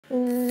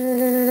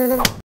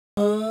Alright,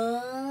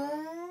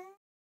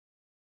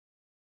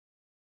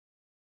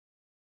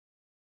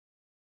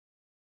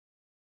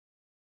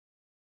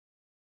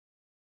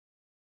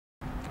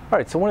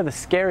 so one of the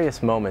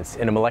scariest moments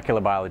in a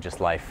molecular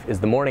biologist's life is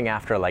the morning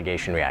after a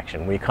ligation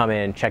reaction, when you come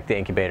in, check the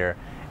incubator,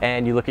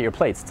 and you look at your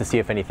plates to see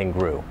if anything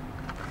grew.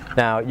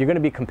 Now, you're going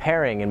to be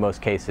comparing, in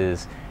most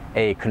cases,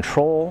 a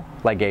control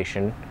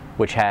ligation,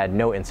 which had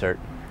no insert,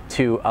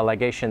 to a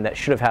ligation that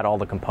should have had all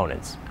the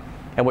components.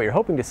 And what you're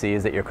hoping to see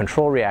is that your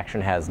control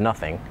reaction has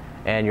nothing,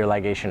 and your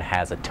ligation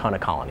has a ton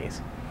of colonies.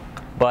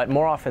 But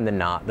more often than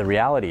not, the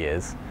reality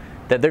is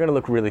that they're going to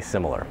look really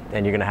similar,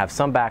 and you're going to have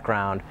some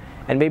background,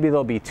 and maybe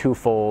they'll be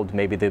twofold,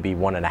 maybe they'll be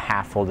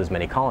 1.5-fold as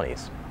many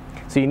colonies.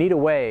 So you need a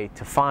way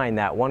to find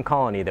that one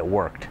colony that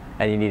worked,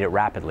 and you need it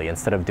rapidly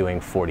instead of doing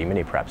 40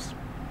 mini preps.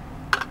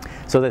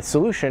 So the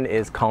solution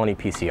is colony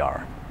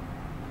PCR.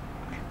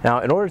 Now,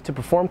 in order to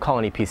perform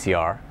colony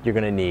PCR, you're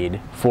going to need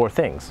 4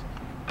 things: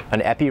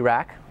 an epi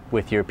rack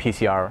with your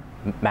PCR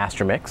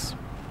master mix,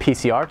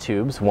 PCR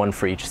tubes, 1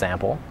 for each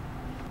sample,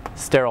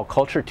 sterile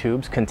culture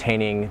tubes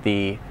containing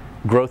the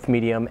growth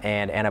medium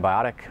and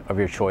antibiotic of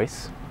your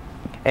choice,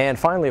 and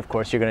finally, of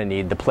course, you're going to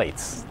need the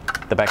plates,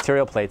 the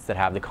bacterial plates that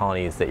have the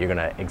colonies that you're going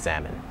to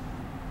examine.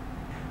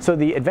 So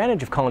the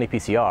advantage of colony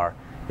PCR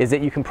is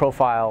that you can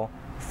profile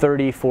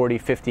 30, 40,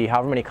 50,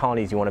 however many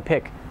colonies you want to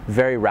pick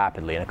very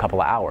rapidly in a couple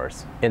of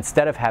hours,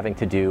 instead of having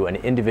to do an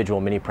individual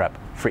mini prep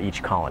for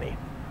each colony.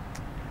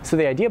 So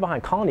the idea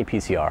behind colony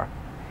PCR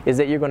is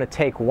that you're going to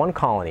take one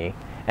colony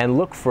and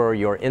look for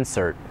your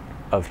insert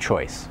of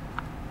choice.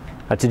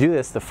 Now, to do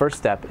this, the first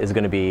step is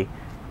going to be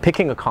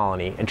picking a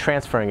colony and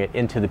transferring it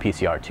into the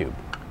PCR tube.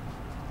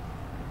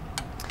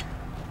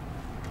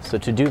 So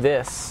to do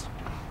this,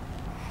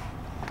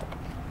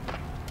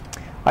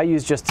 I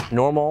use just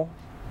normal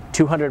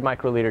 200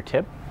 microliter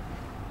tip,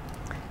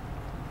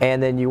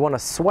 and then you want to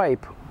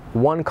swipe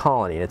one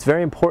colony. And it's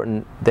very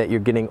important that you're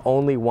getting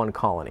only one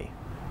colony.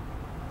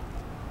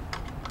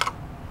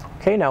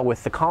 Okay, now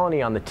with the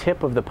colony on the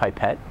tip of the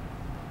pipette,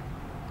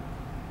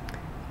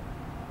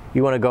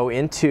 you want to go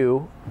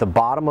into the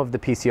bottom of the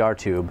PCR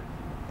tube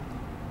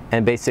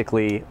and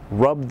basically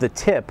rub the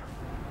tip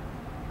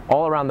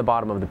all around the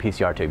bottom of the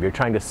PCR tube. You're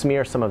trying to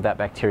smear some of that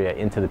bacteria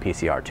into the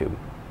PCR tube.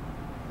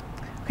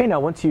 Okay,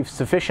 now once you've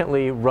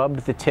sufficiently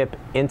rubbed the tip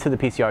into the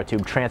PCR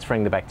tube,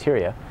 transferring the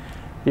bacteria,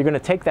 you're going to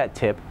take that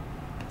tip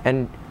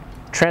and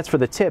transfer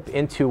the tip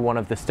into one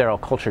of the sterile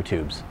culture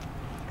tubes.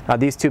 Now,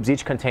 these tubes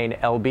each contain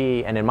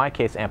LB, and in my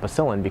case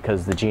ampicillin,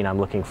 because the gene I'm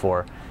looking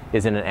for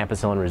is in an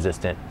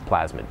ampicillin-resistant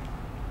plasmid.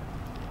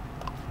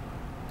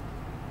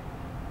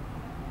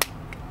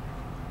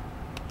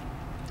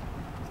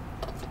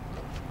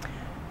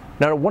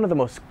 Now, one of the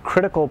most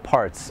critical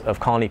parts of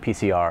colony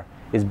PCR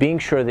is being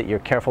sure that you're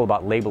careful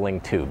about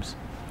labeling tubes.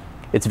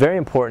 It's very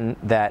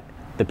important that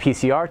the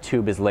PCR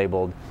tube is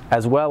labeled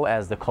as well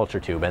as the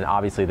culture tube, and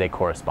obviously they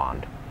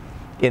correspond.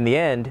 In the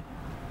end,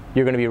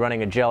 you're going to be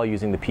running a gel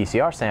using the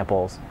PCR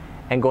samples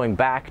and going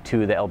back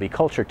to the LB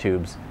culture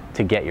tubes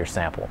to get your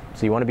sample.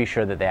 So you want to be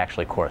sure that they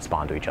actually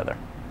correspond to each other.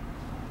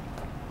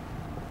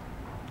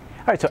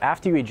 All right, so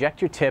after you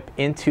eject your tip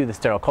into the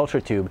sterile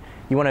culture tube,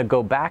 you want to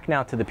go back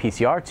now to the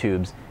PCR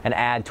tubes and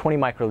add 20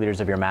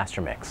 microliters of your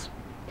master mix.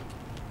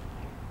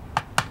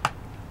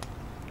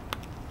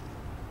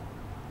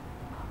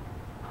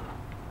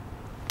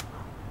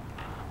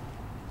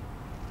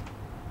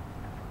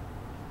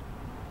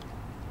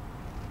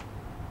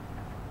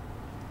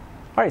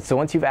 All right, so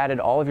once you've added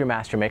all of your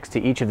master mix to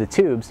each of the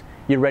tubes,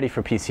 you're ready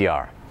for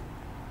PCR.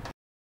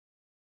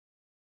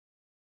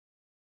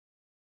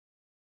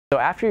 So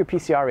after your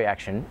PCR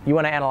reaction, you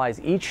want to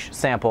analyze each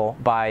sample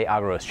by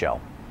agarose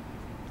gel.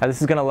 Now, this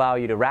is going to allow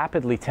you to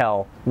rapidly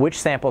tell which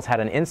samples had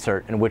an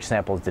insert and which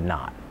samples did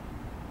not.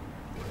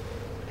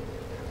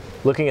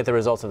 Looking at the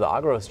results of the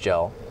agarose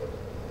gel,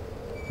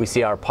 we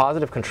see our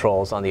positive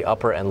controls on the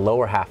upper and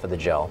lower half of the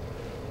gel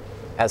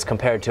as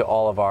compared to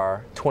all of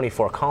our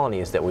 24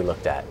 colonies that we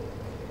looked at.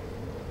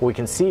 What we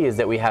can see is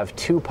that we have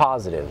 2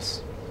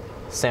 positives,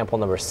 sample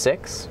number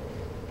 6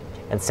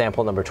 and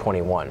sample number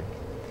 21.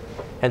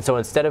 And so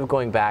instead of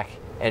going back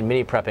and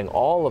mini prepping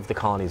all of the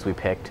colonies we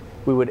picked,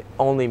 we would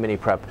only mini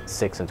prep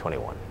 6 and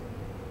 21.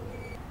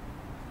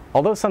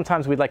 Although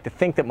sometimes we'd like to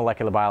think that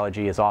molecular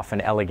biology is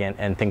often elegant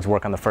and things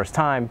work on the first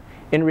time,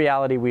 in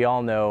reality we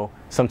all know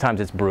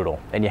sometimes it's brutal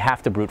and you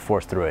have to brute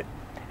force through it.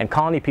 And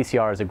colony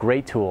PCR is a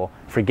great tool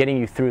for getting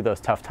you through those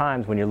tough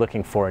times when you're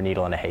looking for a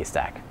needle in a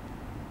haystack.